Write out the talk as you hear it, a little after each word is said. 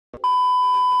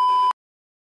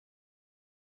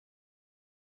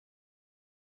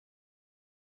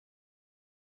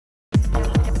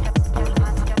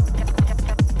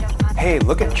Hey,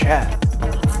 look at Chad.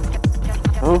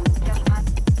 Huh?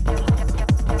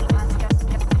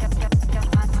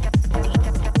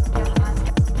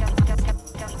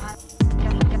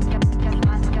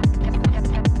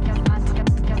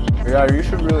 Yeah, you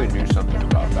should really do something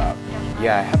about that.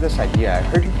 Yeah, I have this idea. I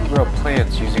heard you can grow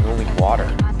plants using only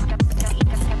water.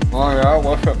 Oh yeah?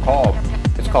 What's it called?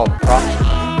 It's called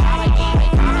propagate.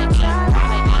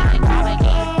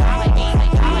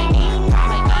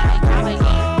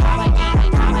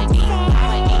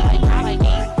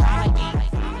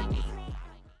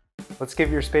 Let's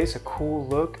give your space a cool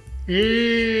look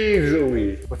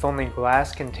easily with only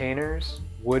glass containers,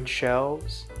 wood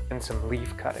shelves, and some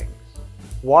leaf cuttings.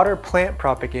 Water plant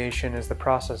propagation is the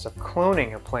process of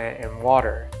cloning a plant in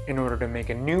water in order to make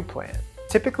a new plant.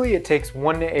 Typically, it takes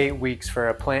 1 to 8 weeks for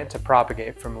a plant to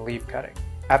propagate from a leaf cutting.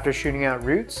 After shooting out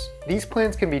roots, these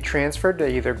plants can be transferred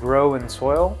to either grow in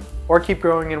soil or keep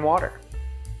growing in water.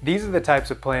 These are the types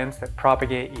of plants that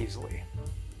propagate easily.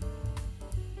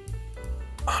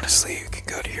 Honestly, you can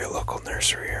go to your local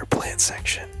nursery or plant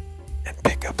section and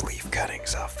pick up leaf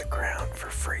cuttings off the ground for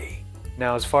free.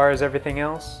 Now, as far as everything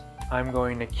else, I'm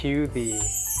going to cue the